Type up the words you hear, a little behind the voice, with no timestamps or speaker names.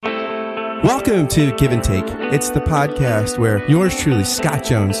Welcome to Give and Take. It's the podcast where yours truly, Scott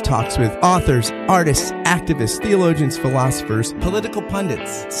Jones, talks with authors, artists, activists, theologians, philosophers, political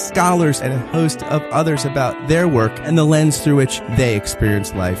pundits, scholars, and a host of others about their work and the lens through which they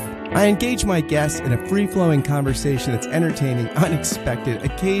experience life. I engage my guests in a free-flowing conversation that's entertaining, unexpected,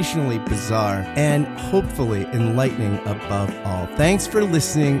 occasionally bizarre, and hopefully enlightening above all. Thanks for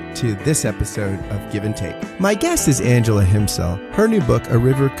listening to this episode of Give and Take. My guest is Angela Himsel. Her new book, A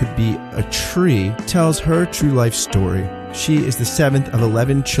River Could Be a Tree, tells her true life story. She is the seventh of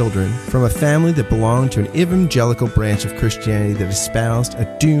 11 children from a family that belonged to an evangelical branch of Christianity that espoused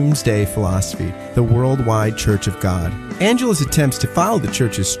a doomsday philosophy, the Worldwide Church of God. Angela's attempts to follow the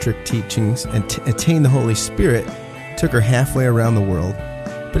church's strict teachings and attain the Holy Spirit took her halfway around the world.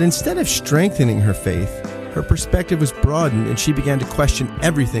 But instead of strengthening her faith, her perspective was broadened and she began to question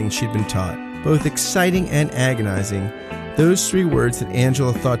everything she'd been taught. Both exciting and agonizing, those three words that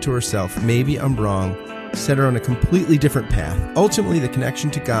Angela thought to herself, maybe I'm wrong, set her on a completely different path. Ultimately, the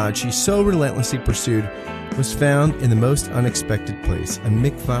connection to God she so relentlessly pursued was found in the most unexpected place, a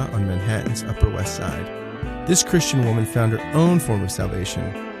mikvah on Manhattan's Upper West Side. This Christian woman found her own form of salvation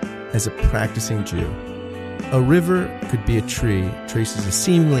as a practicing Jew. A River Could Be a Tree traces a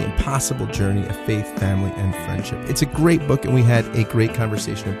seemingly impossible journey of faith, family, and friendship. It's a great book, and we had a great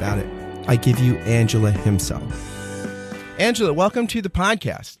conversation about it. I give you Angela Himsel. Angela, welcome to the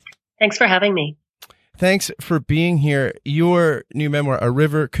podcast. Thanks for having me. Thanks for being here. Your new memoir, A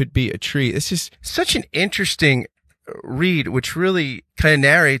River Could Be a Tree. This is such an interesting read, which really kind of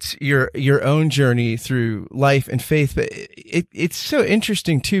narrates your own journey through life and faith. But it's so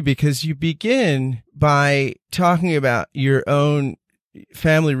interesting, too, because you begin by talking about your own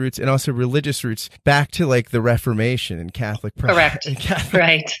family roots and also religious roots back to like the Reformation and Catholic. Correct.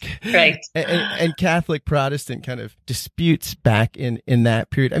 Right. And Catholic Protestant kind of disputes back in that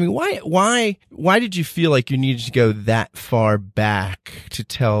period. I mean, why did you feel like you needed to go that far back to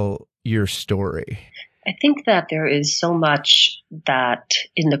tell your story? I think that there is so much that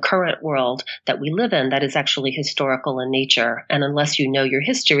in the current world that we live in that is actually historical in nature. And unless you know your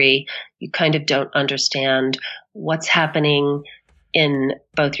history, you kind of don't understand what's happening in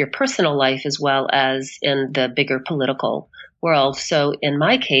both your personal life as well as in the bigger political world. So in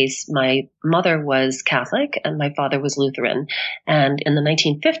my case, my mother was Catholic and my father was Lutheran. And in the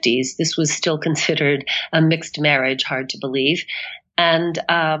 1950s, this was still considered a mixed marriage, hard to believe. And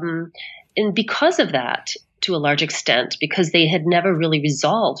because of that, to a large extent, because they had never really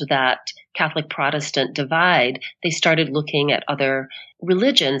resolved that Catholic Protestant divide, they started looking at other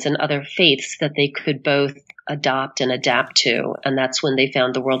religions and other faiths that they could both adopt and adapt to. And that's when they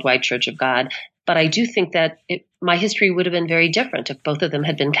found the Worldwide Church of God. But I do think that my history would have been very different if both of them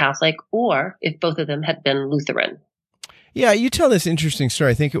had been Catholic or if both of them had been Lutheran. Yeah, you tell this interesting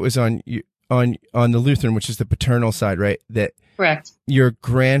story. I think it was on the Lutheran, which is the paternal side, right? That correct. Your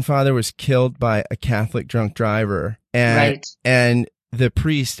grandfather was killed by a Catholic drunk driver, and the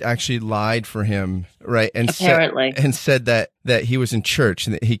priest actually lied for him, right? And apparently, said that he was in church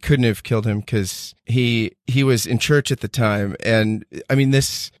and that he couldn't have killed him because he was in church at the time. And I mean,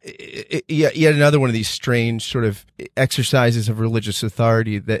 yet another one of these strange sort of exercises of religious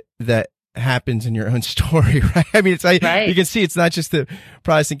authority that happens in your own story, right? I mean, right. You can see it's not just the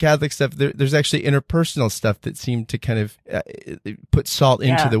Protestant Catholic stuff. There's actually interpersonal stuff that seemed to kind of put salt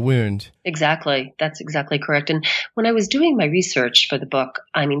into the wound. Exactly. That's exactly correct. And when I was doing my research for the book,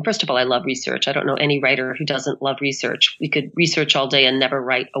 I mean, first of all, I love research. I don't know any writer who doesn't love research. We could research all day and never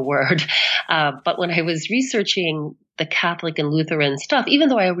write a word. But when I was researching the Catholic and Lutheran stuff, even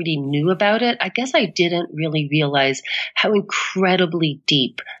though I already knew about it, I guess I didn't really realize how incredibly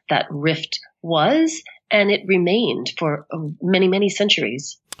deep that rift was, and it remained for many, many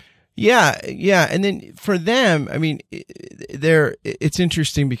centuries. Yeah. And then for them, I mean, it's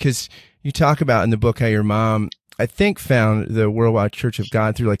interesting because you talk about in the book how your mom, I think, found the Worldwide Church of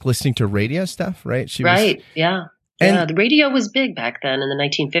God through like listening to radio stuff, right? Yeah. Yeah, the radio was big back then in the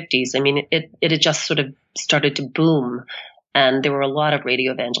 1950s. I mean, it had just sort of started to boom, and there were a lot of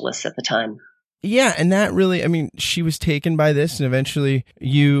radio evangelists at the time. Yeah, and that really, I mean, she was taken by this, and eventually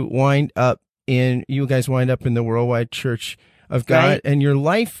you guys wind up in the Worldwide Church of God, right. And your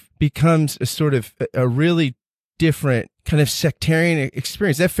life becomes a sort of a really different kind of sectarian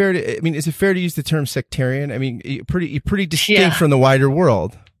experience. Is it fair to use the term sectarian? I mean, pretty distinct from the wider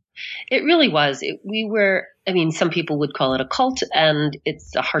world. It really was. Some people would call it a cult, and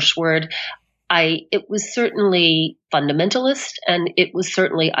it's a harsh word. It was certainly fundamentalist, and it was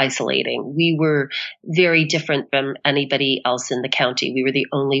certainly isolating. We were very different from anybody else in the county. We were the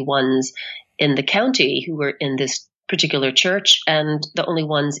only ones in the county who were in this particular church and the only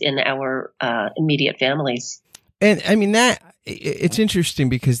ones in our immediate families. And I mean, it's interesting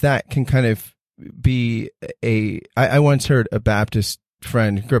because that can kind of be I once heard a Baptist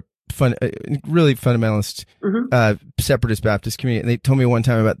friend, grew up really fundamentalist, separatist Baptist community, and they told me one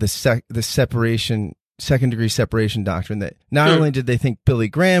time about the second degree separation doctrine, that not only did they think Billy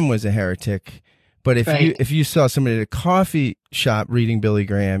Graham was a heretic, but if you saw somebody at a coffee shop reading Billy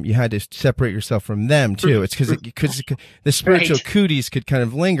Graham, you had to separate yourself from them too. It's because the spiritual cooties could kind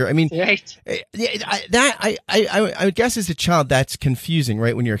of linger. I mean, I would guess as a child that's confusing,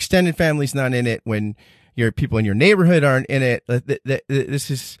 right? When your extended family's not in it, when your people in your neighborhood aren't in it,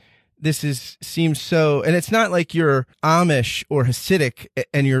 this seems so, and it's not like you're Amish or Hasidic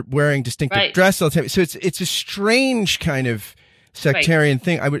and you're wearing distinctive dress all the time. So it's a strange kind of sectarian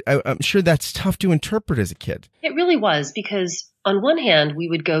thing. I'm sure that's tough to interpret as a kid. It really was, because on one hand, we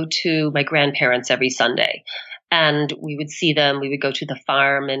would go to my grandparents every Sunday and we would see them. We would go to the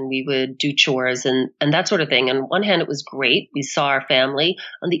farm and we would do chores and that sort of thing. On one hand, it was great. We saw our family.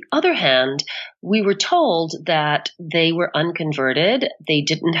 On the other hand, we were told that they were unconverted. They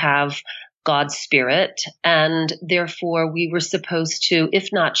didn't have God's spirit, and therefore we were supposed to, if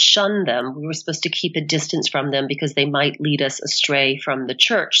not shun them, we were supposed to keep a distance from them because they might lead us astray from the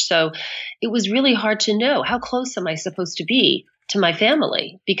church. So it was really hard to know, how close am I supposed to be to my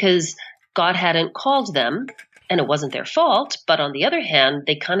family, because God hadn't called them and it wasn't their fault. But on the other hand,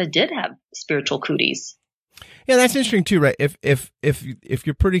 they kind of did have spiritual cooties. Yeah, that's interesting too, right? If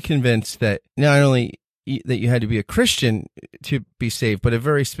you're pretty convinced that not only that you had to be a Christian to be saved, but a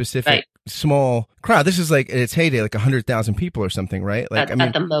very specific small crowd. This is like at its heyday, like 100,000 people or something, right? Like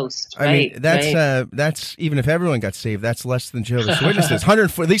at the most. I mean, that's even if everyone got saved, that's less than Jehovah's Witnesses.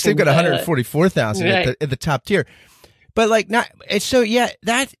 104. At least they've got 144,000 at the top tier. But like not. It's so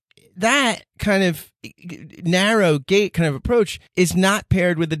that kind of narrow gate kind of approach is not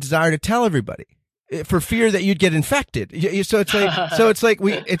paired with the desire to tell everybody, for fear that you'd get infected. So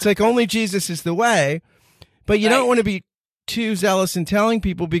it's like only Jesus is the way, but you don't want to be too zealous in telling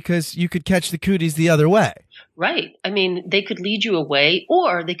people because you could catch the cooties the other way. Right. I mean, they could lead you away,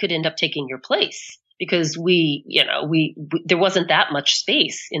 or they could end up taking your place, because there wasn't that much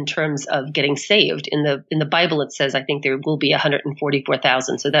space in terms of getting saved. In the Bible, it says, I think there will be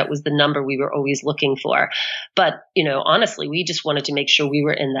 144,000. So that was the number we were always looking for. But, honestly, we just wanted to make sure we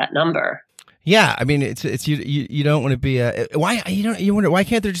were in that number. Yeah, I mean, it's you don't want to be you wonder why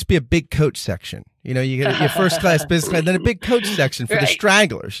can't there just be a big coach section? You get your first class, business class, then a big coach section for the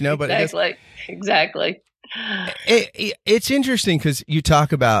stragglers. But exactly. It's interesting because you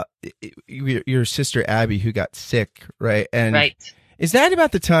talk about your sister Abby who got sick, right? And is that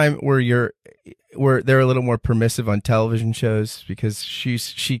about the time where they're a little more permissive on television shows, because you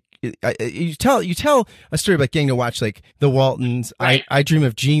tell a story about getting to watch like the Waltons, I Dream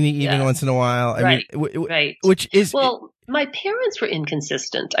of Jeannie even once in a while. I mean, which is my parents were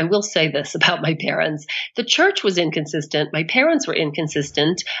inconsistent. I will say this about my parents. The church was inconsistent. My parents were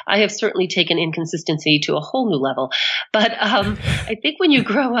inconsistent. I have certainly taken inconsistency to a whole new level. But I think when you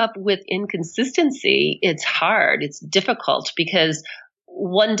grow up with inconsistency, it's hard. It's difficult, because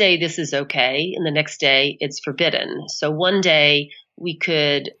one day this is okay and the next day it's forbidden. So one day we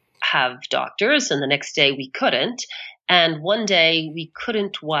could have doctors and the next day we couldn't. And one day we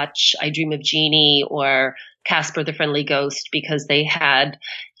couldn't watch I Dream of Jeannie or Casper the Friendly Ghost because they had,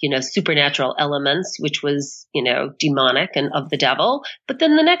 supernatural elements, which was, demonic and of the devil. But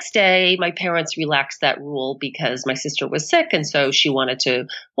then the next day, my parents relaxed that rule because my sister was sick. And so she wanted to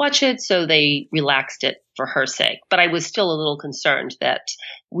watch it. So they relaxed it for her sake. But I was still a little concerned that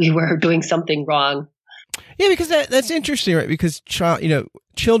we were doing something wrong. Yeah, because that's interesting, right? Because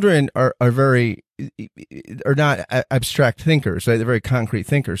children are not abstract thinkers, right? They're very concrete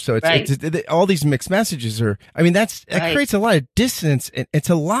thinkers. So it's all these mixed messages are. I mean, that creates a lot of dissonance, and it's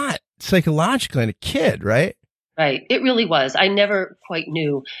a lot psychologically in a kid, right? Right. It really was. I never quite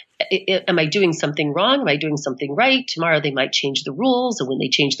knew, am I doing something wrong? Am I doing something right? Tomorrow they might change the rules. And when they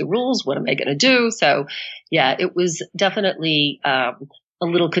change the rules, what am I going to do? So yeah, it was definitely a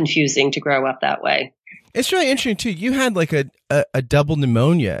little confusing to grow up that way. It's really interesting too. You had like a double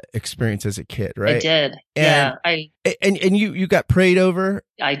pneumonia experience as a kid, right? I did. And you got prayed over?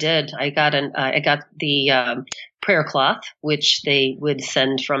 I did. I got the prayer cloth, which they would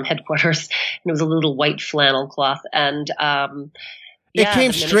send from headquarters, and it was a little white flannel cloth, and it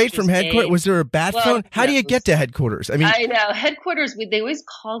came straight from headquarters. Was there a bat phone? How do you get to headquarters? I know headquarters. They always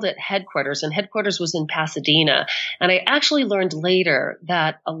called it headquarters, and headquarters was in Pasadena. And I actually learned later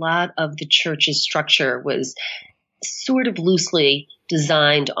that a lot of the church's structure was sort of loosely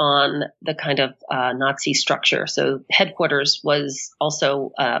designed on the kind of Nazi structure. So headquarters was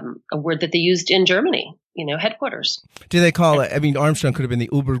also a word that they used in Germany. Headquarters. Do they call it? I mean, Armstrong could have been the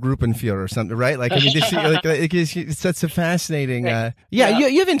Obergruppenführer or something, right? Like, I mean, it's such a fascinating. Right. You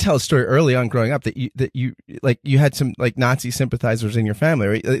even tell a story early on growing up that you had some like Nazi sympathizers in your family,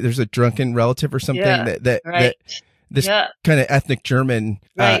 right? There's a drunken relative or something that this kind of ethnic German.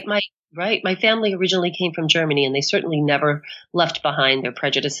 Right. My family originally came from Germany, and they certainly never left behind their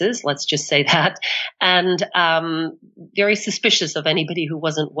prejudices. Let's just say that. And very suspicious of anybody who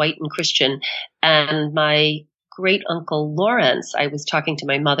wasn't white and Christian. And my great uncle Lawrence, I was talking to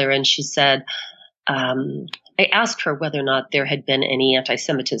my mother, and she said, I asked her whether or not there had been any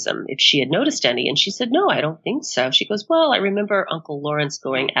anti-Semitism, if she had noticed any. And she said, no, I don't think so. She goes, well, I remember Uncle Lawrence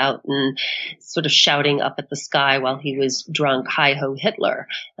going out and sort of shouting up at the sky while he was drunk, "Hi ho Hitler."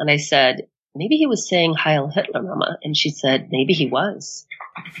 And I said, maybe he was saying "Heil Hitler, Mama." And she said, maybe he was.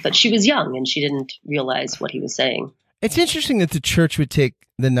 But she was young and she didn't realize what he was saying. It's interesting that the church would take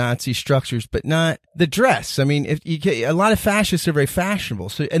the Nazi structures, but not the dress. I mean, a lot of fascists are very fashionable.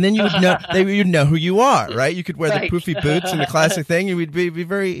 So, and then you would know, you'd know who you are, right? You could wear the poofy boots and the classic thing. You would be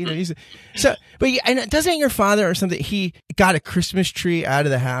very, easy. So, and doesn't your father or something, he got a Christmas tree out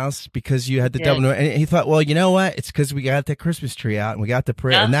of the house because you had the double, and he thought, well, you know what? It's because we got the Christmas tree out and we got the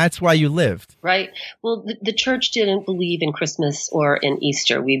prayer, and that's why you lived. Right. Well, the church didn't believe in Christmas or in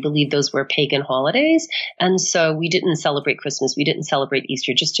Easter. We believed those were pagan holidays. And so we didn't celebrate Christmas. We didn't celebrate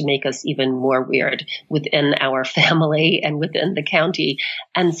Easter, just to make us even more weird within our family and within the county.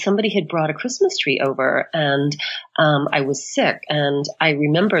 And somebody had brought a Christmas tree over, and I was sick. And I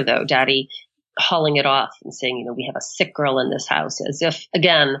remember, though, Daddy hauling it off and saying, we have a sick girl in this house, as if,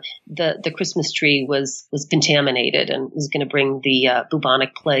 again, the Christmas tree was contaminated and was going to bring the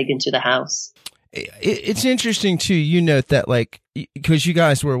bubonic plague into the house. It's interesting too. You note that, like, because you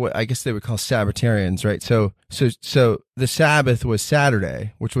guys were what I guess they would call Sabbatarians, right? So the Sabbath was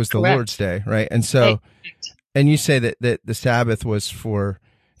Saturday, which was the Correct. Lord's Day, right? And so, and you say that the Sabbath was for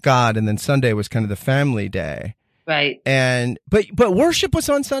God, and then Sunday was kind of the family day, right? And but worship was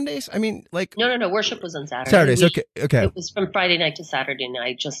on Sundays. I mean, like no, worship was on Saturday. Saturdays, okay. It was from Friday night to Saturday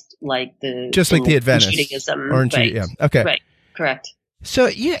night, just like the Adventists Judaism, right? Yeah, okay, right, correct. So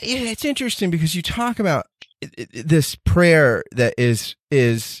yeah, it's interesting because you talk about this prayer that is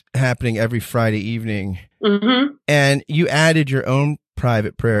happening every Friday evening, and you added your own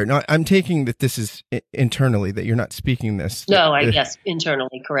private prayer. Now, I'm taking that this is internally, that you're not speaking this. No, yes,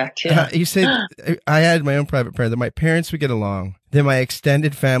 internally, correct. Yeah. You said, I added my own private prayer that my parents would get along, that my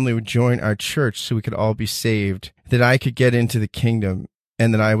extended family would join our church so we could all be saved, that I could get into the kingdom,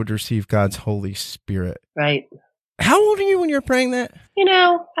 and that I would receive God's Holy Spirit. Right. How old are you when you're praying that?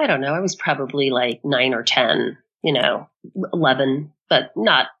 I don't know. I was probably like 9 or 10, 11, but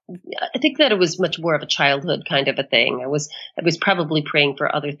not, I think that it was much more of a childhood kind of a thing. I was probably praying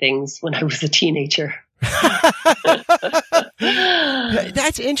for other things when I was a teenager.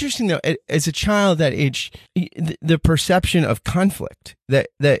 That's interesting, though. As a child that age, the perception of conflict,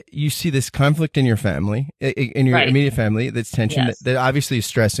 that you see this conflict in your family, in your immediate family, that's tension, that obviously is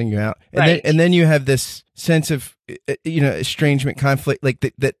stressing you out. And then you have this sense of, estrangement, conflict, like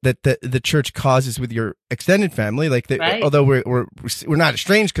that the church causes with your extended family, like although we're not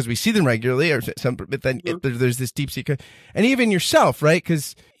estranged because we see them regularly, or some, but then there's this deep secret, and even yourself, right?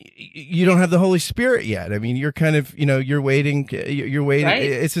 Because you don't have the Holy Spirit yet. I mean, you're kind of, you're waiting. Right.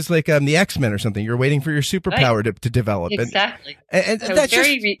 It's just like the X-Men or something. You're waiting for your superpower to develop. Exactly. And that's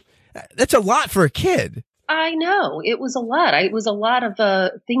that's a lot for a kid. I know. It was a lot. It was a lot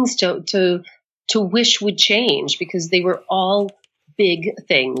of things to wish would change, because they were all big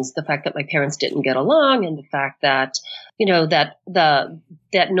things. The fact that my parents didn't get along, and the fact that,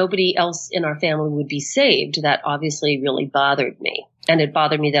 that nobody else in our family would be saved, that obviously really bothered me. And it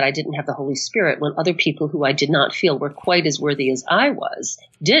bothered me that I didn't have the Holy Spirit when other people who I did not feel were quite as worthy as I was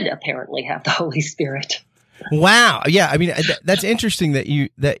did apparently have the Holy Spirit. Wow. Yeah. I mean, that's interesting that you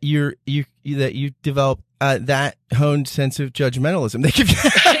develop that honed sense of judgmentalism.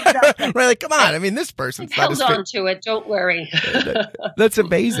 Exactly. Right? Like, come on. I mean, this person's held on to it. Don't worry. That's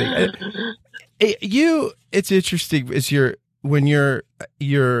amazing. It's interesting. When your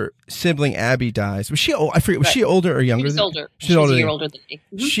sibling Abby dies, was she old? I forget. Was she older or younger? She was older. She's older. A year older than me.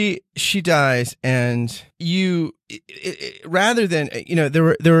 Mm-hmm. She dies, and you, rather than there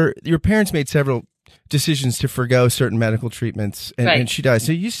were your parents made several decisions to forgo certain medical treatments, and she dies.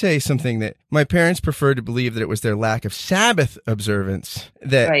 So you say something that my parents preferred to believe that it was their lack of Sabbath observance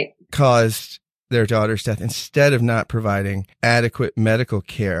that caused their daughter's death, instead of not providing adequate medical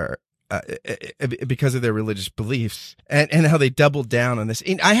care. because of their religious beliefs, and how they doubled down on this.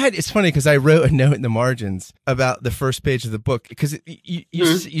 And it's funny because I wrote a note in the margins about the first page of the book, because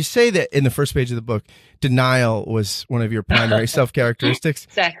you say that in the first page of the book, denial was one of your primary self-characteristics.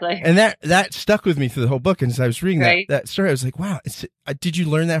 Exactly. And that stuck with me through the whole book. And as I was reading Right. that story, I was like, wow, did you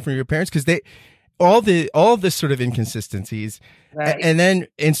learn that from your parents? Because all this sort of inconsistencies, Right. and then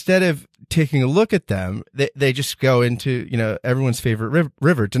instead of taking a look at them, they just go into, everyone's favorite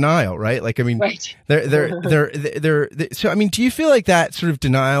river, denial, right? Like, I mean, Right. they're so, I mean, do you feel like that sort of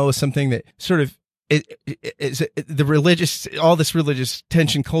denial is something that sort of the religious, all this religious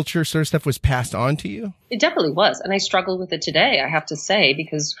tension culture sort of stuff was passed on to you? It definitely was. And I struggle with it today, I have to say,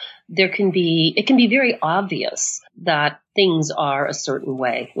 because it can be very obvious that things are a certain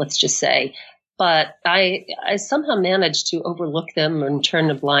way, let's just say. But I somehow managed to overlook them and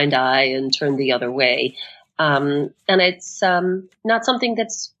turn a blind eye and turn the other way. And it's not something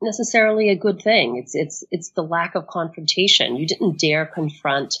that's necessarily a good thing. It's the lack of confrontation. You didn't dare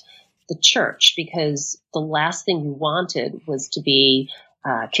confront the church because the last thing you wanted was to be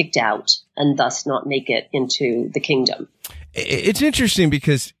kicked out and thus not make it into the kingdom. It's interesting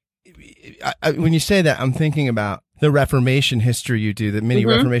because when you say that, I'm thinking about the Reformation history you do, the mini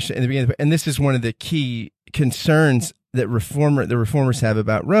Reformation in the beginning, and this is one of the key concerns that the reformers have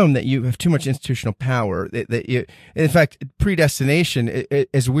about Rome, that you have too much institutional power. That you, in fact, predestination,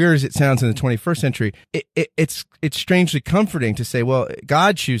 as weird as it sounds in the 21st century, it's strangely comforting to say, well,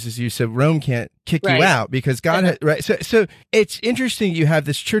 God chooses you, so Rome can't kick you out because God has, right. So it's interesting. You have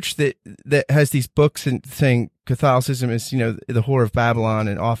this church that has these books and saying Catholicism is, the whore of Babylon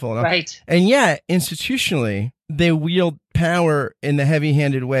and awful and all. Right. And yet institutionally, they wield power in the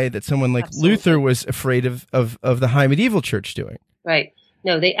heavy-handed way that someone like Luther was afraid of the high medieval church doing. Right.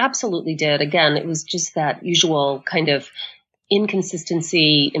 No, they absolutely did. Again, it was just that usual kind of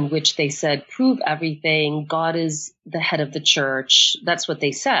inconsistency in which they said, prove everything. God is the head of the church. That's what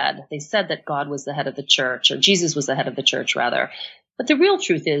they said. They said that God was the head of the church, or Jesus was the head of the church, rather. But the real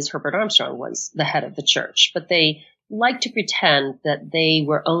truth is Herbert Armstrong was the head of the church. But they like to pretend that they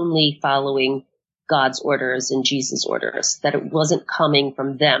were only following God's orders and Jesus' orders, that it wasn't coming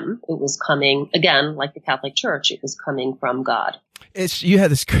from them. It was coming, again, like the Catholic Church, it was coming from God. You had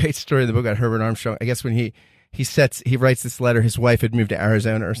this great story in the book about Herbert Armstrong. I guess when he writes this letter, his wife had moved to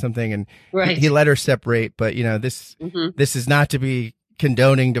Arizona or something, and he let her separate. But this is not to be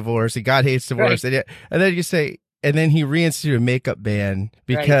condoning divorce. God hates divorce. Right. And then you say, and then he reinstituted a makeup ban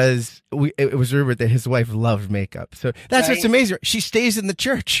because it was rumored that his wife loved makeup. So that's what's amazing. She stays in the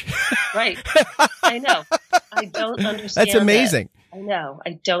church. Right. I know. I don't understand. That's amazing. I know.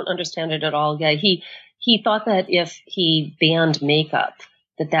 I don't understand it at all. Yeah. He thought that if he banned makeup,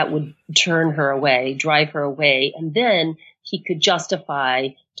 that would turn her away, drive her away. And then he could justify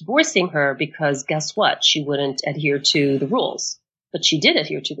divorcing her because guess what? She wouldn't adhere to the rules. But she did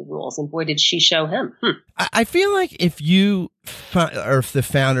adhere to the rules, and boy, did she show him. I feel like if you are the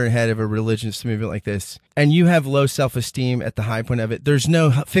founder and head of a religious movement like this, and you have low self-esteem at the high point of it, there's no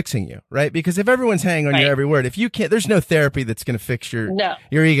fixing you, right? Because if everyone's hanging on your every word, if you can't, there's no therapy that's going to fix your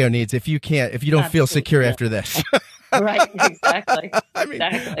ego needs if you don't feel secure after this. Right, exactly.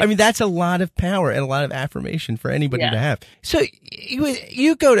 I mean, that's a lot of power and a lot of affirmation for anybody to have. So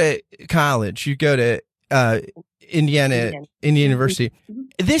you go to college, you go to Indiana University.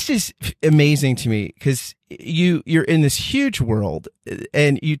 This is amazing to me because you're in this huge world,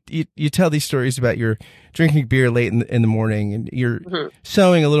 and you tell these stories about your drinking beer late in the morning, and you're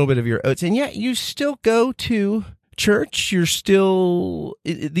sowing a little bit of your oats, and yet you still go to church.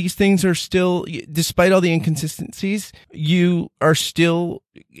 These things are still, despite all the inconsistencies, you are still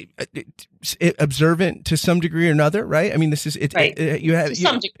observant to some degree or another, right? I mean, this is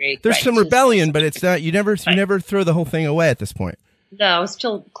some degree. There's some rebellion, but it's not. You never throw the whole thing away at this point. No, I was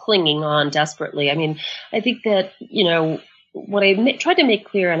still clinging on desperately. I mean, I think that what I tried to make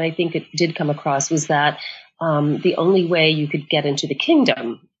clear, and I think it did come across, was that the only way you could get into the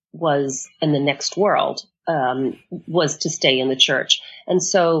kingdom was in the next world. Was to stay in the church. And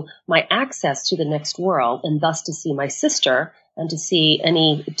so my access to the next world, and thus to see my sister and to see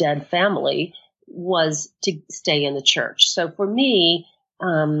any dead family, was to stay in the church. So for me,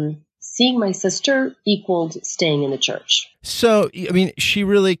 seeing my sister equaled staying in the church. So, I mean, she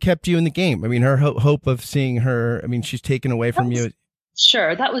really kept you in the game. I mean, her hope of seeing her, I mean, she's taken away from you.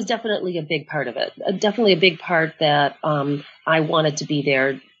 Sure. That was definitely a big part of it. Definitely a big part that I wanted to be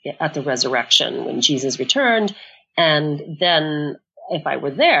there at the resurrection when Jesus returned. And then if I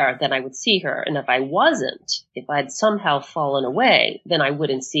were there, then I would see her. And if I wasn't, if I'd somehow fallen away, then I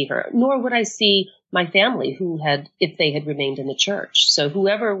wouldn't see her, nor would I see my family if they had remained in the church. So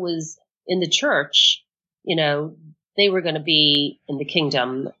whoever was in the church, they were going to be in the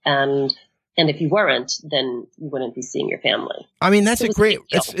kingdom, and if you weren't, then you wouldn't be seeing your family. I mean, that's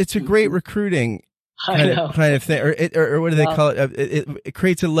it's a great recruiting kind of thing, or what do they call it? It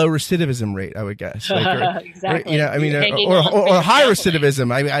creates a low recidivism rate, I would guess. Exactly. Or high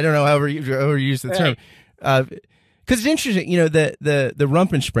recidivism. I mean, I don't know however you use the term. Because it's interesting, the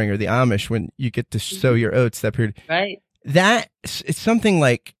Rumpenspringer, the Amish, when you get to sow your oats, that period, right? It's something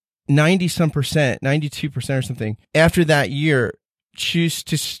like 90% 92% or something. After that year, choose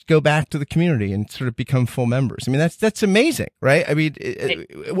to go back to the community and sort of become full members. I mean, that's amazing, right? I mean,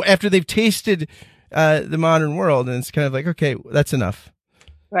 after they've tasted the modern world, and it's kind of like, okay, that's enough.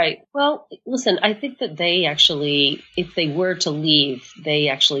 Right. Well, listen, I think that they actually, if they were to leave, they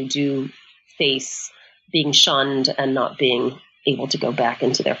actually do face being shunned and not being able to go back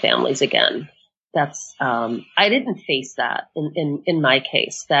into their families again. That's, I didn't face that in my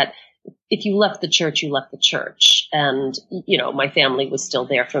case, that if you left the church, you left the church. And, my family was still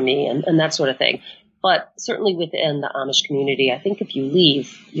there for me and that sort of thing. But certainly within the Amish community, I think if you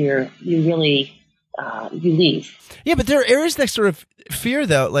leave, you leave. Yeah, but there is that sort of fear,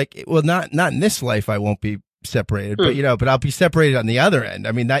 though. Like, well, not in this life, I won't be separated, but I'll be separated on the other end.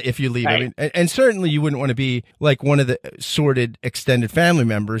 I mean, that if you leave, right. I mean, and certainly you wouldn't want to be like one of the sordid extended family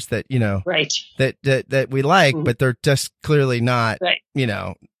members that, right. that we like, but they're just clearly not, right.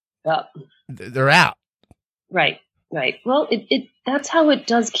 They're out. Right. Right. Well, that's how it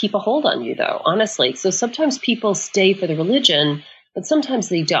does keep a hold on you, though, honestly. So sometimes people stay for the religion, but sometimes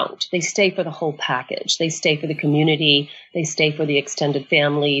they don't. They stay for the whole package. They stay for the community. They stay for the extended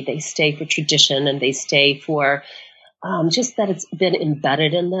family. They stay for tradition, and they stay for just that it's been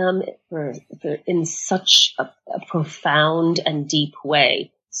embedded in them in such a profound and deep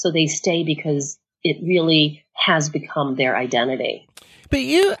way. So they stay because it really has become their identity. But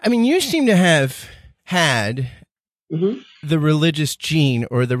you seem to have had the religious gene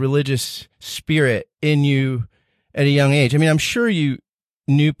or the religious spirit in you at a young age. I mean, I'm sure you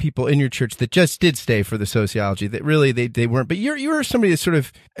knew people in your church that just did stay for the sociology, that really they weren't. But you were somebody that sort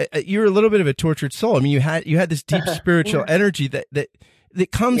of you're a little bit of a tortured soul. I mean, you had this deep spiritual energy that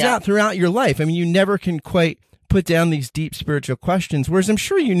comes out throughout your life. I mean, you never can quite put down these deep spiritual questions. Whereas I'm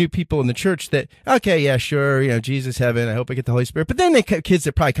sure you knew people in the church that, okay, yeah, sure, Jesus, heaven, I hope I get the Holy Spirit. But then they had kids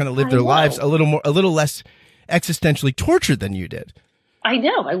that probably kind of lived their lives a little less existentially tortured than you did. I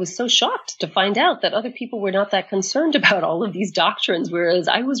know. I was so shocked to find out that other people were not that concerned about all of these doctrines, whereas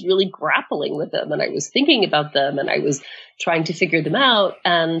I was really grappling with them and I was thinking about them and I was trying to figure them out.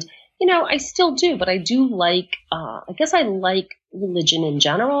 And, I still do, but I do like, I guess I like religion in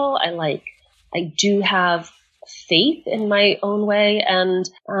general. I do have faith in my own way. And,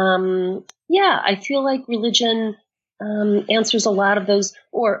 I feel like religion answers a lot of those,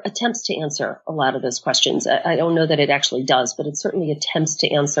 or attempts to answer a lot of those questions. I don't know that it actually does, but it certainly attempts to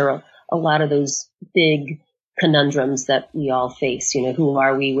answer a lot of those big conundrums that we all face. Who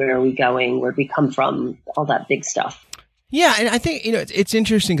are we? Where are we going? Where did we come from? All that big stuff. Yeah, and I think it's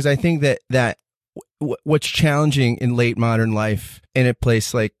interesting because I think that what's challenging in late modern life in a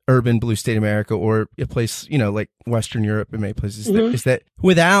place like urban blue state America or a place, like Western Europe in many places, is that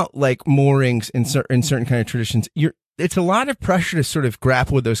without like moorings in certain kind of traditions, it's a lot of pressure to sort of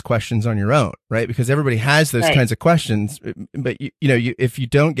grapple with those questions on your own, right? Because everybody has those kinds of questions, but if you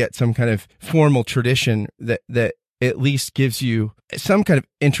don't get some kind of formal tradition that at least gives you some kind of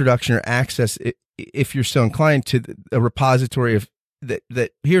introduction or access, if you're so inclined, to a repository of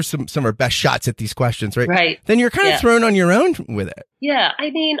that here's some of our best shots at these questions, right? Right. Then you're kind of thrown on your own with it. Yeah.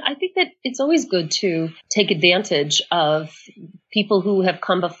 I mean, I think that it's always good to take advantage of people who have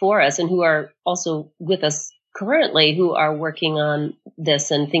come before us and who are also with us currently, who are working on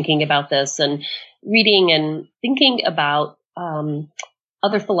this and thinking about this and reading and thinking about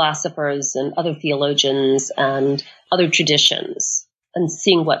other philosophers and other theologians and other traditions and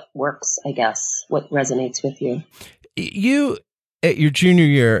seeing what works, I guess, what resonates with you. You, at your junior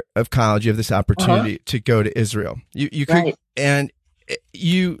year of college, you have this opportunity to go to Israel. You could, and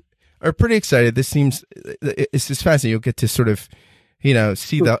you are pretty excited. It's just fascinating. You'll get to sort of,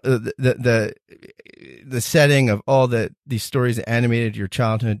 see the setting of all these stories that animated your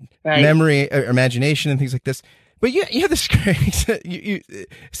childhood memory, or imagination, and things like this. But you have this great, you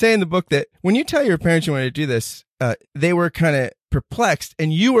say in the book that when you tell your parents you wanted to do this, they were kind of perplexed,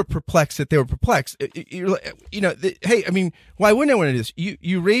 and you were perplexed that they were perplexed. You're like, hey, I mean, why wouldn't I want to do this?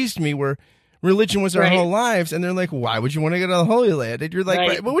 You raised me where religion was our whole lives, and they're like, why would you want to go to the Holy Land? And you're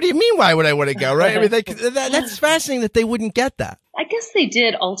like, well, what do you mean, why would I want to go, right? I mean, that's fascinating that they wouldn't get that. I guess they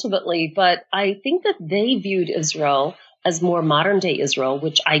did ultimately, but I think that they viewed Israel as more modern day Israel,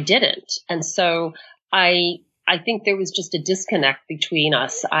 which I didn't. And so I think there was just a disconnect between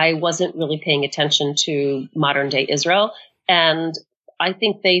us. I wasn't really paying attention to modern day Israel. And I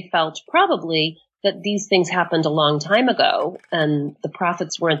think they felt probably that these things happened a long time ago and the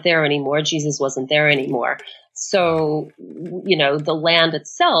prophets weren't there anymore. Jesus wasn't there anymore. So, the land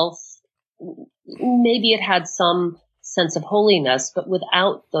itself, maybe it had some sense of holiness, but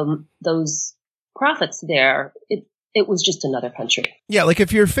without those prophets there, it was just another country. Yeah, like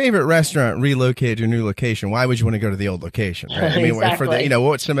if your favorite restaurant relocated to a new location, why would you want to go to the old location? Right? I mean, exactly.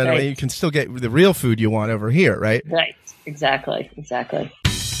 Right. You can still get the real food you want over here, right? Right. Exactly.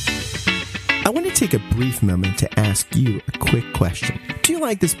 I want to take a brief moment to ask you a quick question. Do you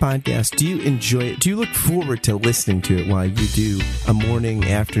like this podcast? Do you enjoy it? Do you look forward to listening to it while you do a morning,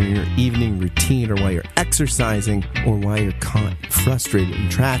 afternoon, or evening routine, or while you're exercising, or while you're caught frustrated in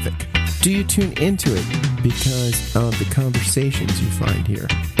traffic? Do you tune into it because of the conversations you find here?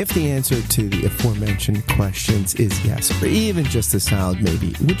 If the answer to the aforementioned questions is yes, or even just a solid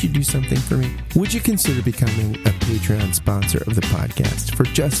maybe, would you do something for me? Would you consider becoming a Patreon sponsor of the podcast for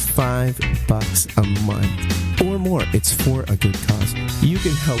just $5 a month or more? It's for a good cause. You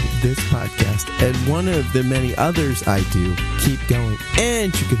can help this podcast and one of the many others I do keep going,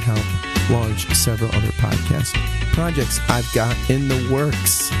 and you can help launch several other podcast projects I've got in the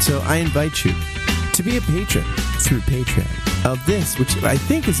works. So I invite you to be a patron through Patreon of this, which I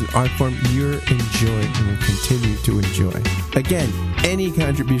think is an art form you're enjoying and will continue to enjoy. Again, any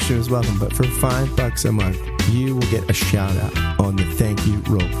contribution is welcome, but for $5 a month, you will get a shout out on the thank you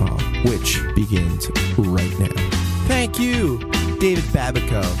roll call, which begins right now. Thank you, David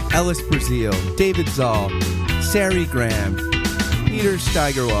Babico, Ellis Brazil, David Zoll, Sari Graham, Peter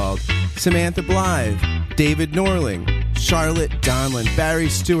Steigerwald, Samantha Blythe, David Norling, Charlotte Donlin, Barry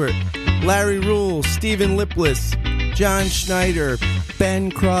Stewart, Larry Rule, Stephen Lipless, John Schneider,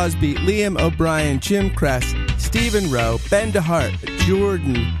 Ben Crosby, Liam O'Brien, Jim Kress, Stephen Rowe, Ben DeHart,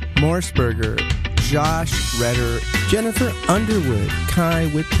 Jordan Morsberger, Josh Redder, Jennifer Underwood, Kai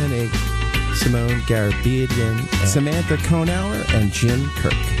Whitpennig, Simone Garabedian, Samantha Konauer, and Jim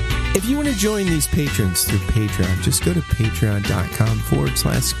Kirk. If you want to join these patrons through Patreon, just go to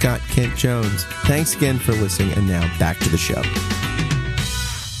patreon.com/Scott Kent Jones. Thanks again for listening, and now back to the show.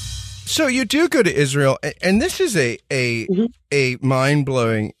 So you do go to Israel, and this is a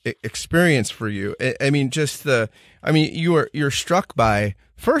mind-blowing experience for you. I mean, you're struck by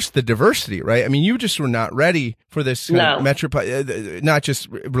first the diversity, right? I mean, you just were not ready for this not just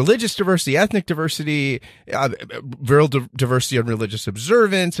religious diversity, ethnic diversity, real diversity on religious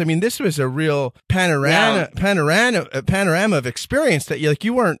observance. I mean, this was a real panorama of experience that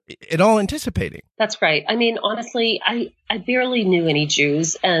you weren't at all anticipating. That's right. I mean, honestly, I barely knew any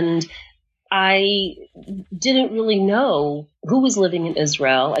Jews, and I didn't really know who was living in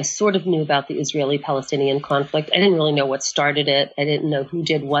Israel. I sort of knew about the Israeli-Palestinian conflict. I didn't really know what started it. I didn't know who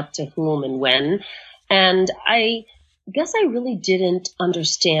did what to whom and when. And I guess I really didn't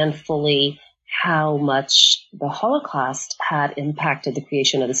understand fully how much the Holocaust had impacted the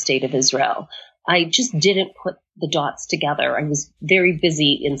creation of the State of Israel. I just didn't put the dots together. I was very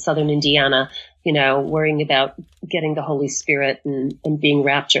busy in southern Indiana, worrying about getting the Holy Spirit and being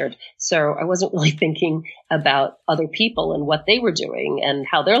raptured. So I wasn't really thinking about other people and what they were doing and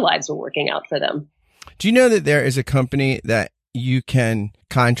how their lives were working out for them. Do you know that there is a company that you can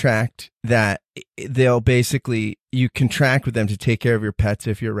contract that you contract with them to take care of your pets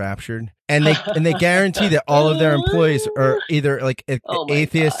if you're raptured? And they guarantee that all of their employees are either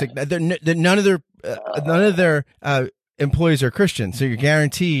atheistic. None of their employees are Christian, so you're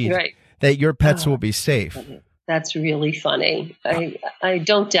guaranteed that your pets will be safe. That's really funny. I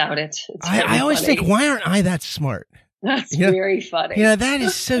don't doubt it. I always think, why aren't I that smart? That's very funny. That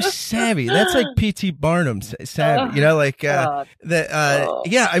is so savvy. That's like P.T. Barnum savvy. Yeah.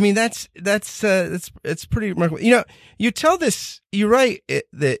 I mean, that's pretty remarkable. You tell this. You write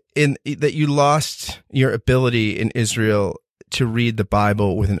that you lost your ability in Israel to read the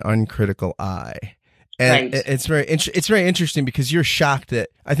Bible with an uncritical eye. And it's very interesting because you're shocked that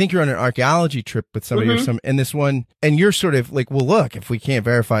I think you're on an archaeology trip with somebody and this one, and you're sort of like, well, look, if we can't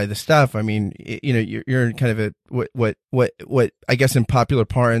verify the stuff, I mean, you're in kind of a what I guess in popular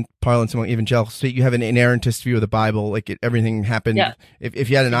parlance among evangelicals, you have an inerrantist view of the Bible, like everything happened. Yeah.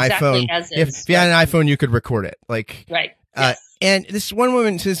 If you had an iPhone, if you had an iPhone, you could record it, Yes. And this one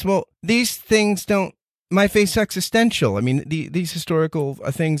woman says, well, these things don't. My faith's existential. I mean, these historical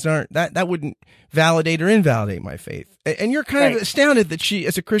things aren't that wouldn't validate or invalidate my faith. And you're kind of astounded that she,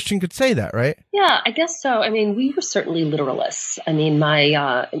 as a Christian, could say that, right? Yeah, I guess so. I mean, we were certainly literalists. I mean,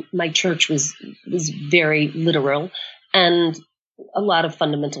 my church was very literal, And a lot of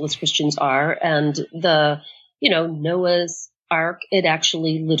fundamentalist Christians are. And Noah's Ark, it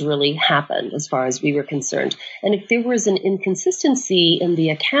actually literally happened as far as we were concerned. And if there was an inconsistency in the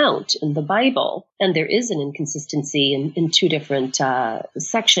account in the Bible, and there is an inconsistency in two different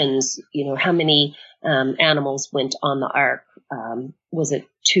sections, how many animals went on the Ark? Was it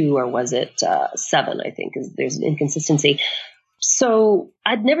 2 or was it 7? I think there's an inconsistency. So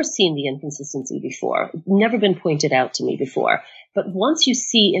I'd never seen the inconsistency before, never been pointed out to me before. But once you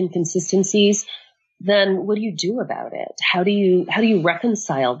see inconsistencies, then what do you do about it? How do you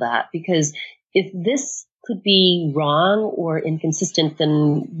reconcile that? Because if this could be wrong or inconsistent,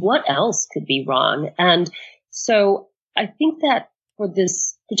 then what else could be wrong? And so I think that for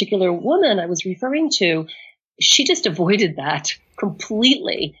this particular woman I was referring to, she just avoided that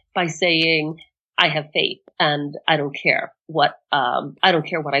completely by saying, I have faith and I don't care what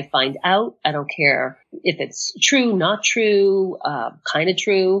I find out. I don't care if it's true, not true, kind of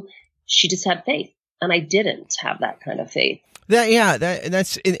true. She just had faith. And I didn't have that kind of faith.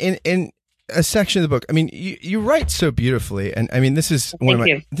 That's in a section of the book. I mean, you write so beautifully, and I mean, this is one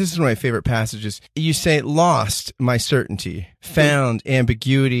of my favorite passages. You say, "Lost my certainty, found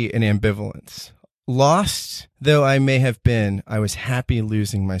ambiguity and ambivalence. Lost though I may have been, I was happy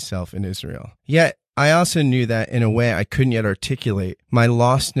losing myself in Israel. Yet I also knew that in a way I couldn't yet articulate, my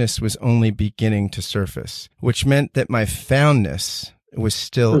lostness was only beginning to surface, which meant that my foundness was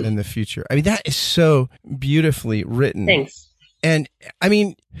still in the future." I mean, that is so beautifully written. Thanks. And I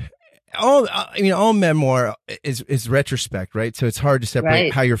mean, all memoir is retrospect, right? So it's hard to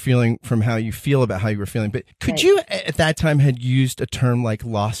separate how you're feeling from how you feel about how you were feeling. But could you at that time had used a term like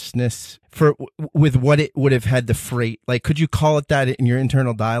lostness with what it would have had the freight? Like, could you call it that in your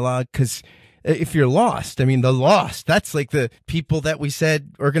internal dialogue? Because if you're lost, I mean, the lost, that's like the people that we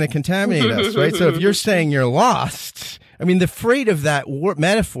said are going to contaminate us, right? So if you're saying you're lost, I mean, the freight of that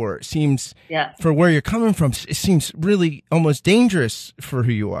metaphor seems, for where you're coming from, it seems really almost dangerous for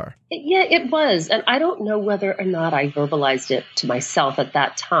who you are. Yeah, it was. And I don't know whether or not I verbalized it to myself at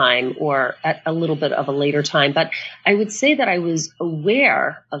that time or at a little bit of a later time. But I would say that I was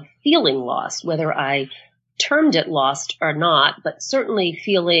aware of feeling lost, whether I termed it lost or not, but certainly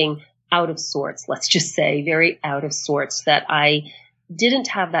feeling out of sorts, let's just say, very out of sorts, that I didn't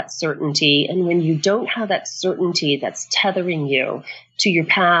have that certainty. And when you don't have that certainty that's tethering you to your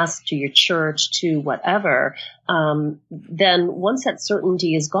past, to your church, to whatever, then once that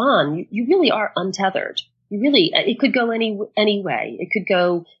certainty is gone, you really are untethered. It could go any way.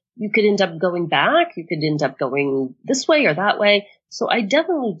 You could end up going back. You could end up going this way or that way. So I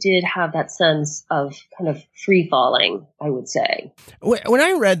definitely did have that sense of kind of free falling, I would say. When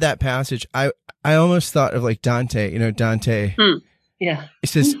I read that passage, I almost thought of like Dante, Dante. Yeah. It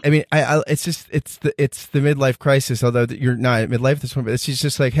says, I mean, it's the midlife crisis, although you're not at midlife at this point, but it's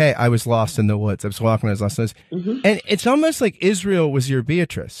just like, hey, I was lost in the woods. I was walking, I was lost in the woods. And it's almost like Israel was your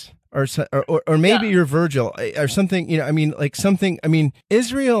Beatrice. Or maybe you're Virgil or something,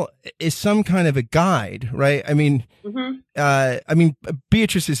 Israel is some kind of a guide, right? I mean,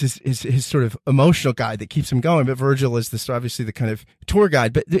 Beatrice is his sort of emotional guide that keeps him going, but Virgil is obviously the kind of tour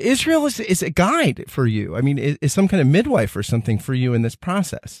guide, but Israel is a guide for you. I mean, is some kind of midwife or something for you in this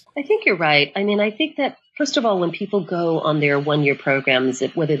process. I think you're right. I mean, I think that first of all, when people go on their one-year programs,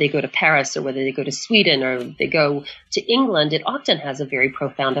 whether they go to Paris or whether they go to Sweden or they go to England, it often has a very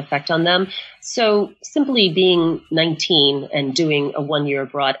profound effect on them. So simply being 19 and doing a 1 year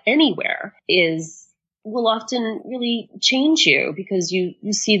abroad anywhere will often really change you because you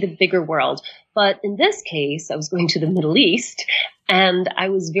see the bigger world. But in this case, I was going to the Middle East, and I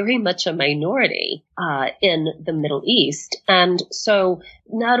was very much a minority in the Middle East. And so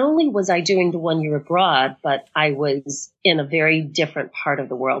not only was I doing the 1 year abroad, but I was in a very different part of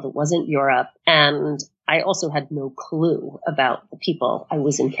the world. It wasn't Europe. And I also had no clue about the people I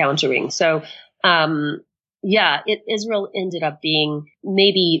was encountering. So, Israel ended up being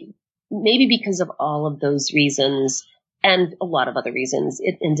maybe because of all of those reasons and a lot of other reasons,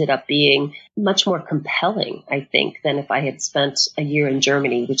 it ended up being much more compelling, I think, than if I had spent a year in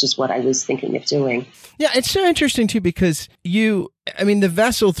Germany, which is what I was thinking of doing. Yeah, it's so interesting, too, because the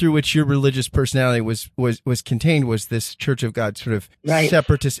vessel through which your religious personality was contained was this Church of God sort of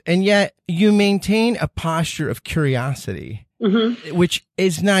separatist, and yet you maintain a posture of curiosity. Which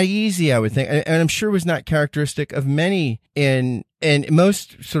is not easy, I would think, and I'm sure was not characteristic of many in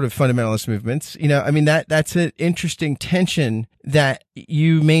most sort of fundamentalist movements. That's an interesting tension that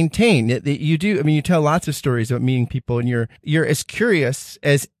you maintain, that you do. I mean, you tell lots of stories about meeting people, and you're as curious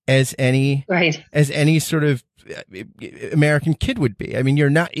as as any Right. as any sort of American kid would be. I mean, you're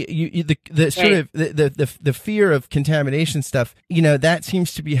not the sort of the fear of contamination stuff. That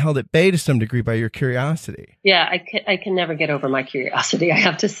seems to be held at bay to some degree by your curiosity. Yeah, I can never get over my curiosity. I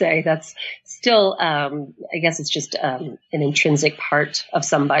have to say that's still, I guess it's just an intrinsic part of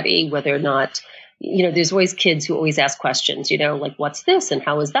somebody, whether or not. There's always kids who always ask questions, like, what's this and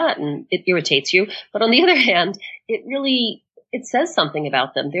how is that? And it irritates you. But on the other hand, it says something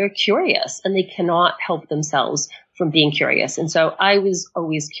about them. They're curious and they cannot help themselves from being curious. And so I was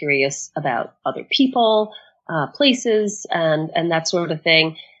always curious about other people, places and that sort of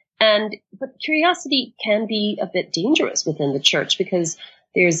thing. But curiosity can be a bit dangerous within the church because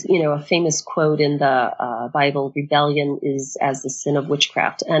there's, a famous quote in the Bible, rebellion is as the sin of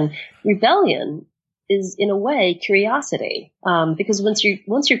witchcraft. And rebellion is in a way curiosity, because once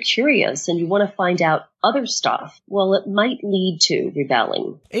you're curious and you want to find out other stuff, well, it might lead to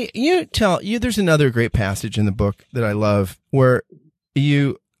rebelling. There's another great passage in the book that I love where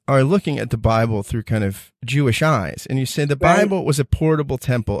you are looking at the Bible through kind of Jewish eyes, and you say the Bible was a portable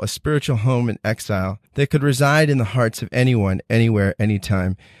temple, a spiritual home in exile that could reside in the hearts of anyone, anywhere,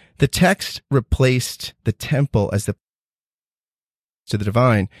 anytime. The text replaced the temple as the to the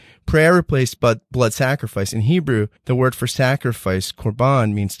divine. Prayer replaced blood sacrifice. In Hebrew, the word for sacrifice,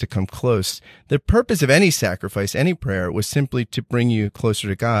 korban, means to come close. The purpose of any sacrifice, any prayer, was simply to bring you closer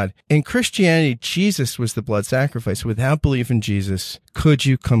to God. In Christianity, Jesus was the blood sacrifice. Without belief in Jesus, could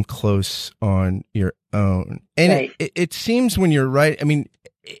you come close on your own? And it seems when you're right, I mean,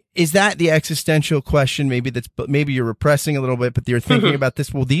 is that the existential question? Maybe you're repressing a little bit, but you're thinking about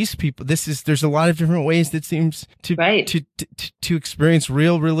this. Well, these people, there's a lot of different ways that seems to experience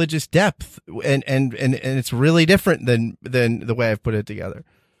real religious depth. And it's really different than the way I've put it together.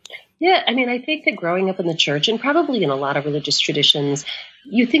 Yeah. I mean, I think that growing up in the church and probably in a lot of religious traditions,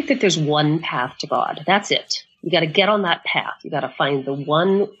 you think that there's one path to God. That's it. You got to get on that path. You got to find the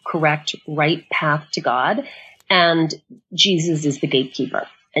one correct, right path to God. And Jesus is the gatekeeper,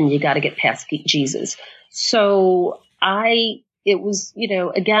 and you got to get past Jesus. So it was,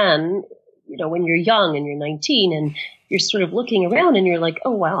 again, when you're young and you're 19 and you're sort of looking around and you're like,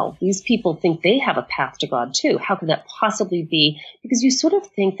 oh, wow, these people think they have a path to God too. How could that possibly be? Because you sort of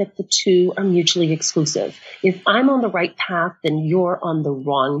think that the two are mutually exclusive. If I'm on the right path, then you're on the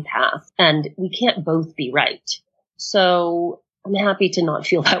wrong path, and we can't both be right. So I'm happy to not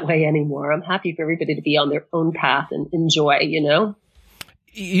feel that way anymore. I'm happy for everybody to be on their own path and enjoy,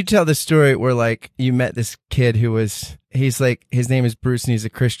 You tell the story where, like, you met this kid his name is Bruce and he's a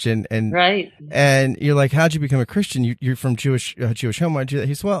Christian. And right. And you're like, how'd you become a Christian? You're from Jewish home. Why'd you do that?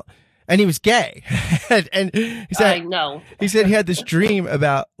 He's, well, and he was gay. and he said, I know. He said he had this dream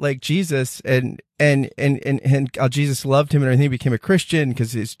about, like, Jesus and how Jesus loved him and everything. He became a Christian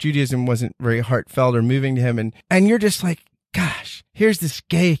because his Judaism wasn't very heartfelt or moving to him. And you're just like, gosh, here's this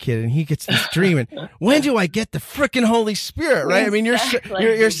gay kid and he gets this dream, and when do I get the frickin' Holy Spirit, right? Exactly. I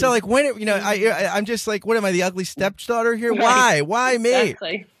mean, you're so like, when, I'm just like, what am I, the ugly stepdaughter here? Right. Why me?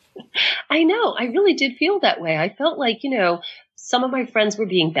 Exactly. I know. I really did feel that way. I felt like, some of my friends were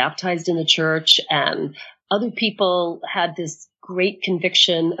being baptized in the church and other people had this great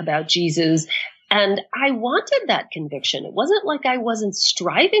conviction about Jesus. And I wanted that conviction. It wasn't like I wasn't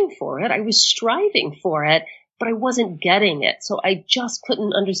striving for it. I was striving for it, but I wasn't getting it. So I just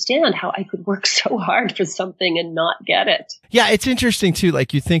couldn't understand how I could work so hard for something and not get it. Yeah, it's interesting too.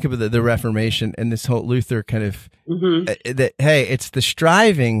 Like, you think of the Reformation and this whole Luther kind of, that, hey, it's the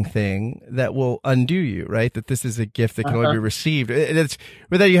striving thing that will undo you, right? That this is a gift that can only be received. It's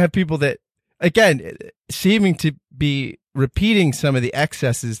whether you have people that, again, seeming to be repeating some of the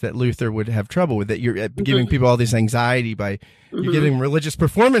excesses that Luther would have trouble with, that you're giving people all this anxiety by you're giving religious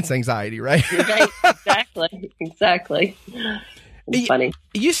performance anxiety, right? Right, exactly. It's funny.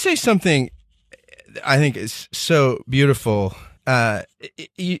 You say something I think is so beautiful.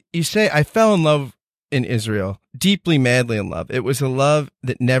 You say, I fell in love in Israel, deeply, madly in love. It was a love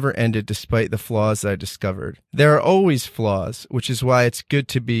that never ended despite the flaws that I discovered. There are always flaws, which is why it's good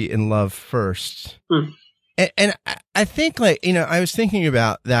to be in love first. And I think, like, I was thinking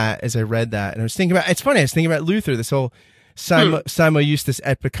about that as I read that, and I was thinking about, it's funny, I was thinking about Luther, this whole Simul Justus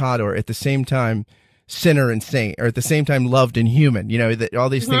et Peccator, at the same time sinner and saint, or at the same time loved and human, that all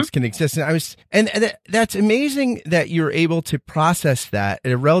these things can exist. And that's amazing that you're able to process that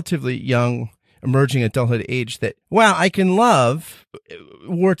at a relatively young, emerging adulthood age, that, wow, I can love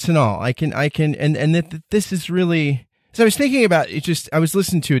warts and all. I can, and that this is really So I was thinking about it. I was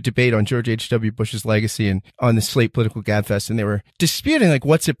listening to a debate on George H.W. Bush's legacy and on the Slate Political Gabfest, and they were disputing like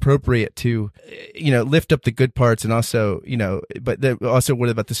what's appropriate to, lift up the good parts, and also, but also what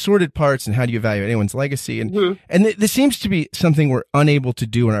about the sordid parts, and how do you evaluate anyone's legacy? And this seems to be something we're unable to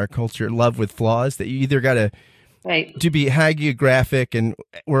do in our culture. Love with flaws, that you either got to be hagiographic and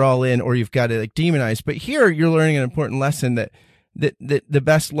we're all in, or you've got to like demonize. But here you're learning an important lesson that the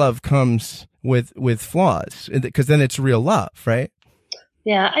best love comes with flaws, because then it's real love, right?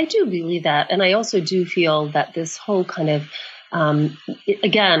 Yeah, I do believe that. And I also do feel that this whole kind of,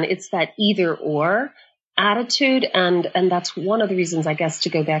 again, it's that either or attitude. And that's one of the reasons, I guess, to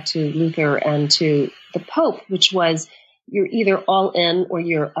go back to Luther and to the Pope, which was you're either all in or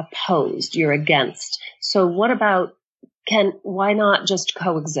you're opposed, you're against. So what about, why not just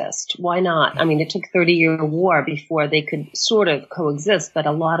coexist? Why not? I mean, it took 30-year war before they could sort of coexist, but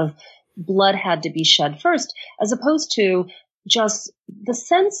a lot of blood had to be shed first, as opposed to just the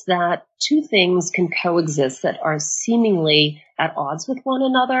sense that two things can coexist that are seemingly at odds with one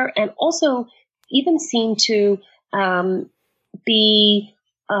another, and also even seem to be,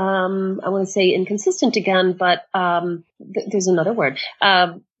 I want to say inconsistent again, but there's another word,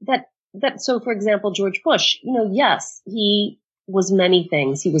 so for example, George Bush, yes, he was many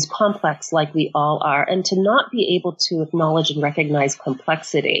things. He was complex like we all are. And to not be able to acknowledge and recognize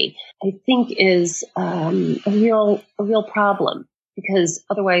complexity, I think is a real problem, because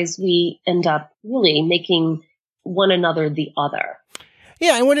otherwise we end up really making one another the other.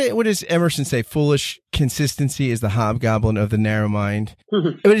 Yeah, and what does Emerson say? Foolish consistency is the hobgoblin of the narrow mind.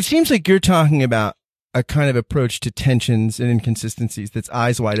 But it seems like you're talking about a kind of approach to tensions and inconsistencies that's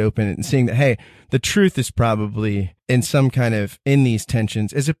eyes wide open and seeing that, hey, the truth is probably in these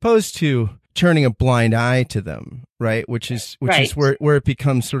tensions, as opposed to turning a blind eye to them, right? Which is where it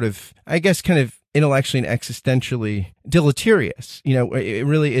becomes sort of, I guess, kind of intellectually and existentially deleterious. It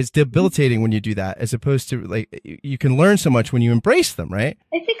really is debilitating when you do that, as opposed to like, you can learn so much when you embrace them, right?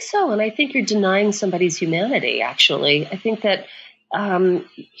 I think so. And I think you're denying somebody's humanity, actually. I think that,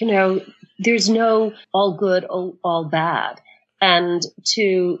 there's no all good, all bad. And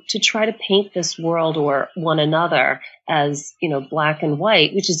to try to paint this world or one another as, black and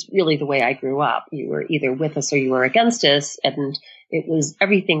white, which is really the way I grew up. You were either with us or you were against us. And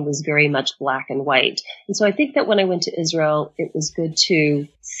everything was very much black and white. And so I think that when I went to Israel, it was good to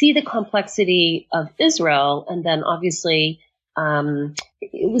see the complexity of Israel. And then obviously,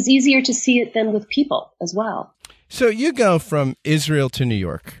 it was easier to see it then with people as well. So you go from Israel to New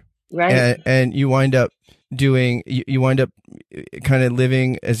York, right? And you wind up kind of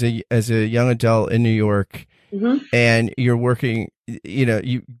living as a young adult in New York, and you're working.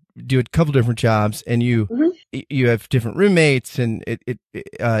 You do a couple different jobs, and you have different roommates, and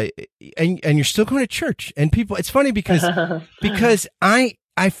and you're still going to church. And people, it's funny because I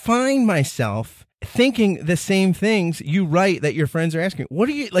find myself thinking the same things you write that your friends are asking. What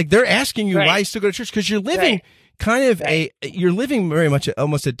are you like? They're asking you why you still go to church, because you're living. Kind of you're living very much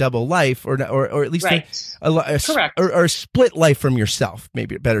almost a double life, or at least correct, or a split life from yourself,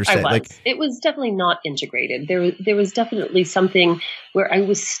 maybe better said. It was definitely not integrated. There was definitely something where I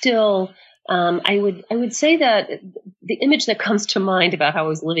was still. I would say that the image that comes to mind about how I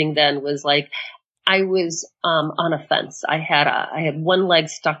was living then was like I was on a fence. I had one leg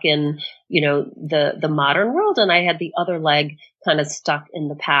stuck in the modern world, and I had the other leg kind of stuck in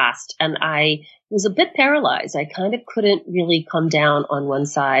the past, and I was a bit paralyzed. I kind of couldn't really come down on one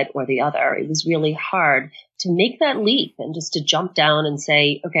side or the other. It was really hard to make that leap and just to jump down and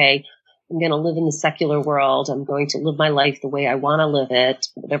say, okay, I'm going to live in the secular world. I'm going to live my life the way I want to live it,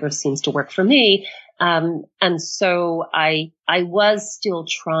 whatever seems to work for me. And so I was still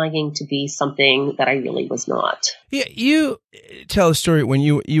trying to be something that I really was not. Yeah, you tell a story when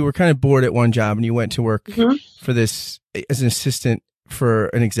you were kind of bored at one job and you went to work for this as an assistant for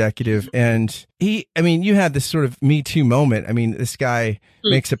an executive, and you had this sort of Me Too moment. I mean, this guy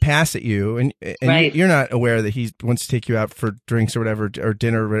makes a pass at you, and you're not aware that he wants to take you out for drinks or whatever, or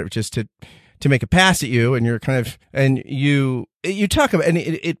dinner, or whatever, just to make a pass at you, and you're kind of, and you talk about, and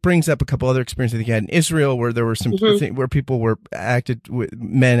it brings up a couple other experiences that you had in Israel, where there were some things where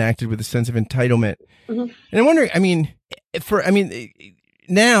men acted with a sense of entitlement, and I'm wondering,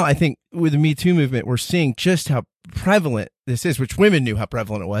 now I think with the Me Too movement, we're seeing just how prevalent this is, which women knew how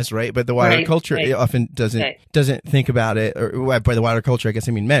prevalent it was, right? But the wider culture often doesn't think about it, or by the wider culture, I guess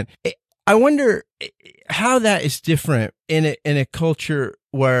I mean men. I wonder how that is different in a culture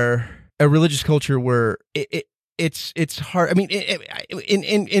where a religious culture where it's hard. I mean,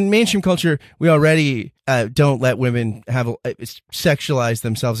 in mainstream culture, we already don't let women have sexualize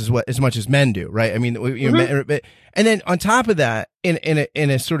themselves as much as men do, right? I mean, you know, and then on top of that, in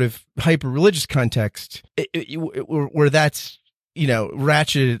a sort of hyper religious context, where that's, you know,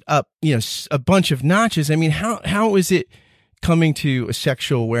 ratcheted up, you know, a bunch of notches. I mean, how is it coming to a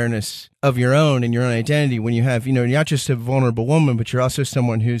sexual awareness of your own and your own identity when you have, you know, you're not just a vulnerable woman, but you're also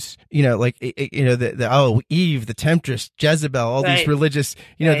someone who's, you know, like, you know, Eve, the temptress, Jezebel, all these religious,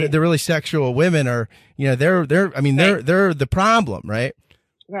 you know, the really sexual women are, you know, they're the problem, right?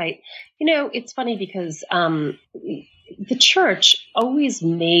 Right. You know, it's funny because the church always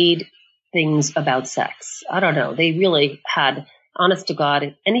made things about sex. I don't know. They really had, honest to God,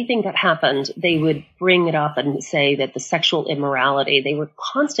 if anything that happened, they would bring it up and say that the sexual immorality, they were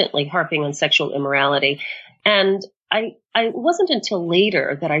constantly harping on sexual immorality. And I wasn't until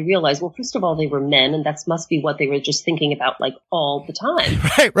later that I realized, well, first of all, they were men, and that must be what they were just thinking about like all the time.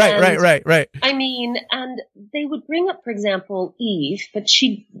 Right. I mean, and they would bring up, for example, Eve, but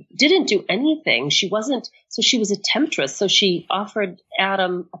she didn't do anything. She was a temptress. So she offered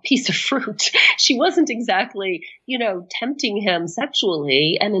Adam a piece of fruit. She wasn't exactly, you know, tempting him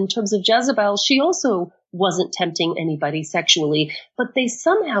sexually. And in terms of Jezebel, she also wasn't tempting anybody sexually, but they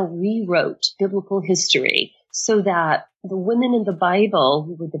somehow rewrote biblical history so that the women in the Bible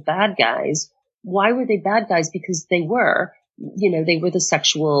who were the bad guys, why were they bad guys? Because they were the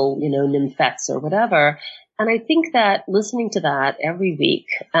sexual, you know, nymphets or whatever. And I think that listening to that every week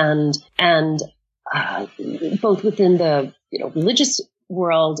and both within the, you know, religious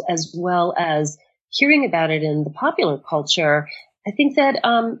world as well as hearing about it in the popular culture, I think that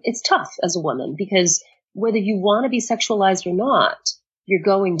it's tough as a woman because whether you want to be sexualized or not, you're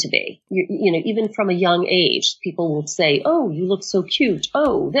going to be. You know, even from a young age, people will say, "Oh, you look so cute.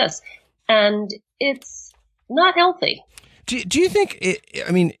 Oh, this," and it's not healthy. Do you think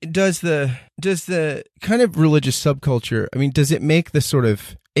I mean, does the kind of religious subculture, I mean, does it make the sort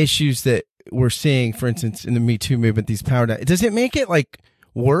of issues that we're seeing, for instance, in the Me Too movement, these power, does it make it like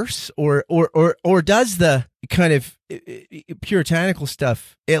worse, or does the kind of puritanical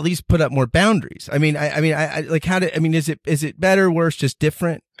stuff at least put up more boundaries? I mean, I like, is it better, worse, just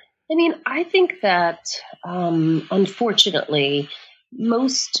different? I mean, I think that unfortunately,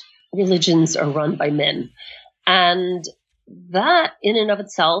 most religions are run by men, and that in and of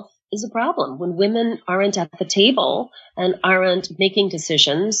itself is a problem. When women aren't at the table and aren't making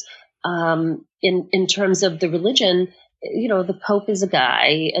decisions in terms of the religion, you know, the Pope is a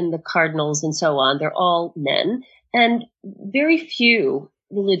guy and the cardinals and so on, they're all men. And very few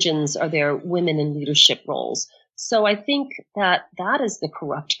religions are there women in leadership roles. So I think that is the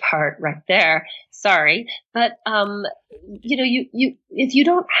corrupt part right there. Sorry. But, you know, you if you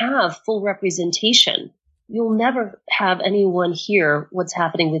don't have full representation, you'll never have anyone hear what's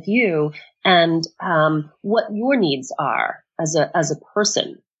happening with you and what your needs are as a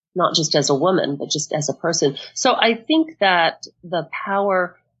person. Not just as a woman, but just as a person. So I think that the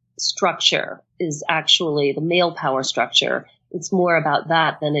power structure is actually the male power structure. It's more about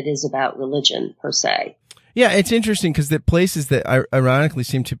that than it is about religion per se. Yeah, it's interesting because the places that ironically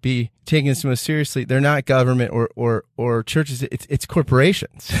seem to be taking this most seriously, they're not government or churches. It's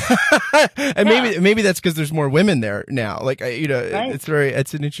corporations, and maybe that's because there's more women there now. Like, you know, it's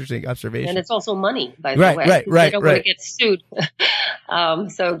an interesting observation, and it's also money, by the way. Right. They don't want to get sued.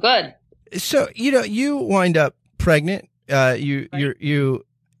 So good. So you know, you wind up pregnant. You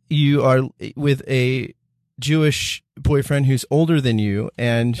are with a Jewish boyfriend who's older than you,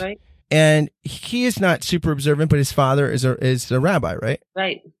 and. Right. And he is not super observant, but his father is a rabbi, right?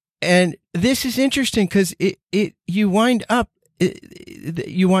 Right. And this is interesting because you wind up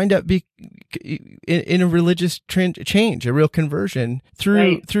in a religious change, a real conversion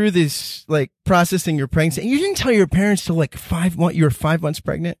through this, like, processing your pregnancy. And you didn't tell your parents till like you were 5 months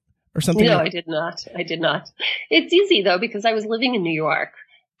pregnant or something? No, I did not. It's easy though, because I was living in New York.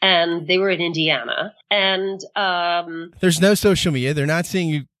 And they were in Indiana. And there's no social media. They're not seeing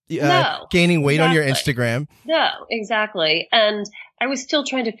you gaining weight on your Instagram. No, exactly. And I was still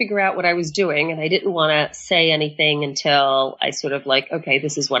trying to figure out what I was doing, and I didn't want to say anything until I sort of like, okay,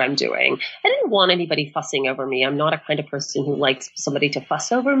 this is what I'm doing. I didn't want anybody fussing over me. I'm not a kind of person who likes somebody to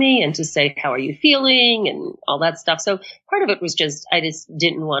fuss over me and to say, how are you feeling and all that stuff. So part of it was I just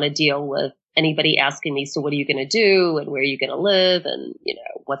didn't want to deal with anybody asking me, so what are you going to do and where are you going to live and, you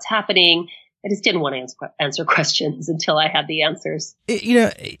know, what's happening. I just didn't want to answer questions until I had the answers.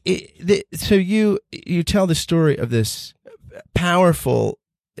 So you tell the story of this powerful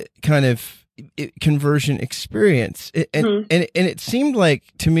kind of conversion experience, and it seemed like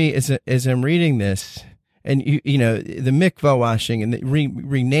to me as I'm reading this, and you know, the mikvah washing and the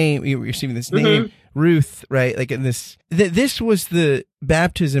rename, you're receiving this name, Ruth, right? Like in this was the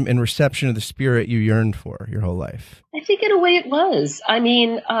baptism and reception of the Spirit you yearned for your whole life. I think in a way it was. I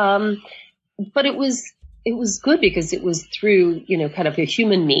mean, but it was good because it was through, you know, kind of a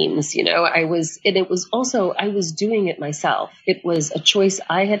human means, you know, I was doing it myself. It was a choice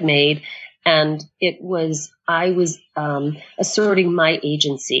I had made, and I was asserting my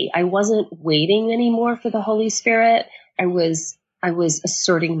agency. I wasn't waiting anymore for the Holy Spirit. I was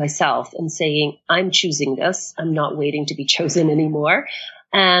asserting myself and saying, I'm choosing this. I'm not waiting to be chosen anymore.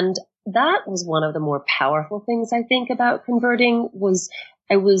 And that was one of the more powerful things I think about converting was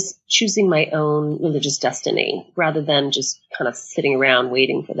I was choosing my own religious destiny rather than just kind of sitting around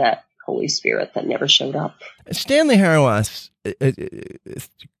waiting for that Holy Spirit that never showed up. Stanley Hauerwas,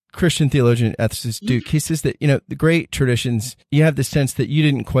 Christian theologian, ethicist, Duke, he says that, you know, the great traditions, you have the sense that you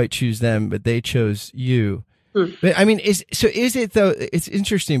didn't quite choose them, but they chose you. But I mean, is it though? It's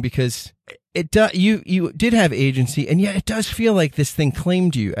interesting because you did have agency, and yet it does feel like this thing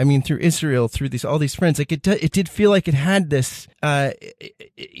claimed you. I mean, through Israel, through all these friends, like it did feel like it had this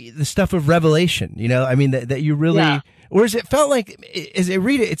the stuff of revelation. You know, I mean that you really, whereas it felt like as I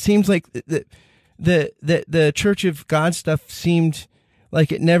read it, it seems like the Church of God stuff seemed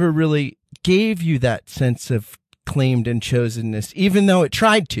like it never really gave you that sense of claimed and chosenness, even though it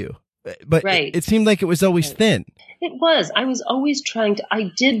tried to. But it seemed like it was always thin. It was. I was always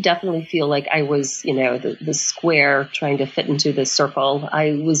I did definitely feel like I was, you know, the square trying to fit into the circle.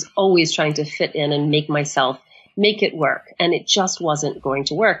 I was always trying to fit in and make it work. And it just wasn't going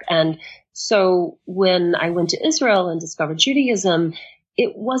to work. And so when I went to Israel and discovered Judaism,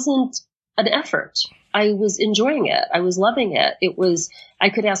 it wasn't an effort. I was enjoying it. I was loving it. I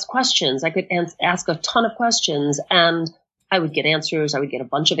could ask questions. I could ask a ton of questions, and I would get answers. I would get a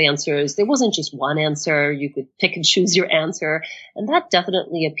bunch of answers. There wasn't just one answer. You could pick and choose your answer. And that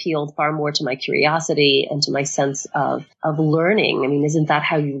definitely appealed far more to my curiosity and to my sense of learning. I mean, isn't that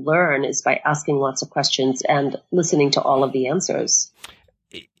how you learn, is by asking lots of questions and listening to all of the answers?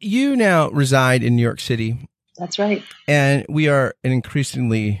 You now reside in New York City. That's right. And we are an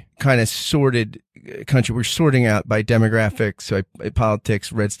increasingly kind of sorted country. We're sorting out by demographics, so by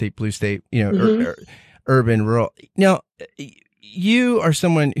politics, red state, blue state, you know, urban, rural. Now, you are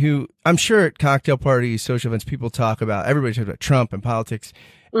someone who I'm sure at cocktail parties, social events, everybody talks about Trump and politics,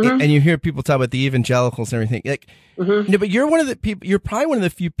 and you hear people talk about the evangelicals and everything. Like, no, but you're you're probably one of the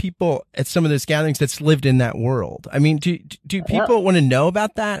few people at some of those gatherings that's lived in that world. I mean, do people want to know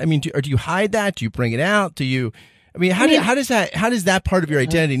about that? I mean, do you hide that? Do you bring it out? How does that part of your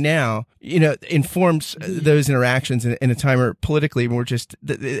identity now, you know, informs those interactions in a time where politically we're just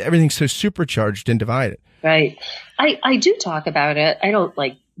everything's so supercharged and divided? Right. I do talk about it. I don't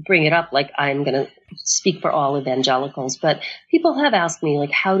bring it up like I'm going to speak for all evangelicals, but people have asked me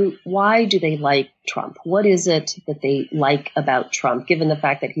why do they like Trump? What is it that they like about Trump, given the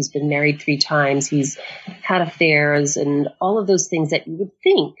fact that he's been married 3 times, he's had affairs and all of those things that you would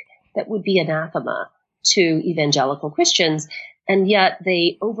think that would be anathema to evangelical Christians, and yet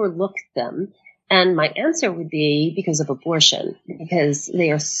they overlook them. And my answer would be because of abortion, because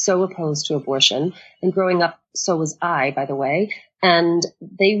they are so opposed to abortion. And growing up, so was I, by the way. And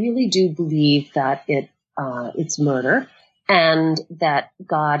they really do believe that it's murder and that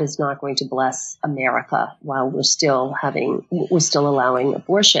God is not going to bless America while we're still allowing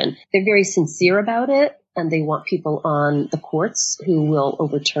abortion. They're very sincere about it. And they want people on the courts who will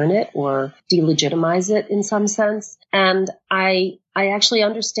overturn it or delegitimize it in some sense. And I actually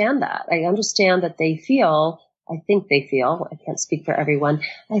understand that. I understand that I can't speak for everyone,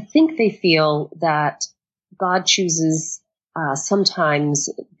 I think they feel that God chooses sometimes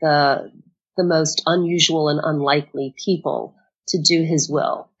the most unusual and unlikely people to do his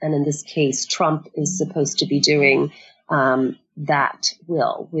will. And in this case, Trump is supposed to be doing that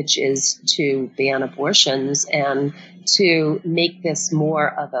will, which is to ban abortions and to make this more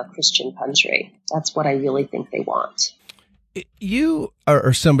of a Christian country. That's what I really think they want. You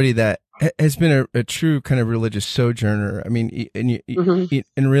are somebody that has been a true kind of religious sojourner. I mean,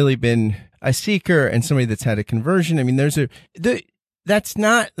 and really been a seeker and somebody that's had a conversion. I mean, that's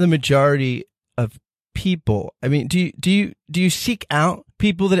not the majority of people. I mean, do you seek out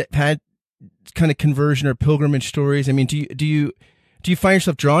people that have had kind of conversion or pilgrimage stories? I mean, do you find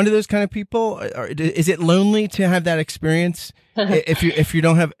yourself drawn to those kind of people? Or is it lonely to have that experience if you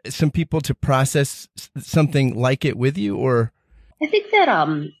don't have some people to process something like it with you? Or I think that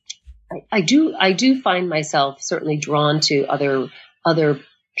I do find myself certainly drawn to other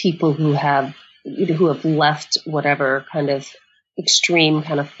people who have left whatever kind of extreme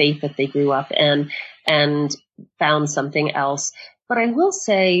kind of faith that they grew up in and found something else. But I will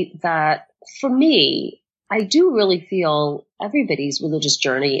say that for me, I do really feel everybody's religious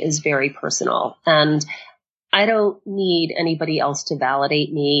journey is very personal, and I don't need anybody else to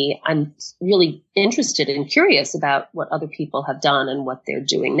validate me. I'm really interested and curious about what other people have done and what they're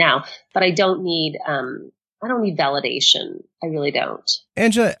doing now, but I don't need validation. I really don't.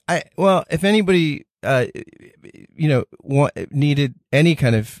 Angela, if anybody, needed any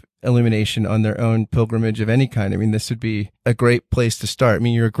kind of illumination on their own pilgrimage of any kind, I mean, this would be a great place to start. I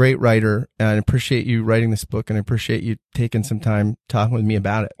mean, you're a great writer, and I appreciate you writing this book, and I appreciate you taking some time talking with me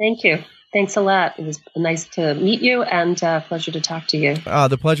about it. Thank you. Thanks a lot. It was nice to meet you and a pleasure to talk to you.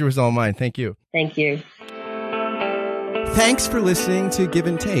 The pleasure was all mine. Thank you. Thank you. Thanks for listening to Give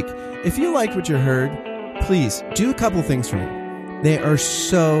and Take. If you liked what you heard, please do a couple things for me. They are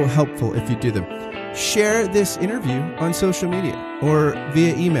so helpful if you do them. Share this interview on social media or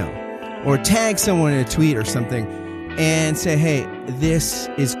via email, or tag someone in a tweet or something and say, hey, this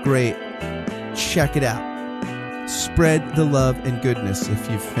is great. Check it out. Spread the love and goodness if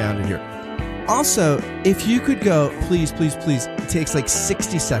you've found it here. Also, if you could go, please, it takes like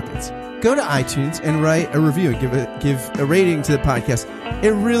 60 seconds. Go to iTunes and write a review and give a rating to the podcast.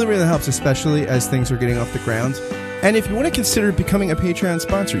 It really, really helps, especially as things are getting off the ground. And if you want to consider becoming a Patreon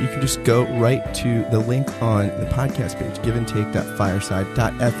sponsor, you can just go right to the link on the podcast page,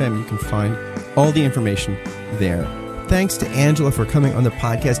 giveandtake.fireside.fm. You can find all the information there. Thanks to Angela for coming on the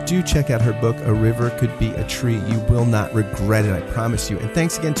podcast. Do check out her book, A River Could Be a Tree. You will not regret it, I promise you. And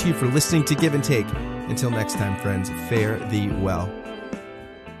thanks again to you for listening to Give and Take. Until next time, friends, fare thee well.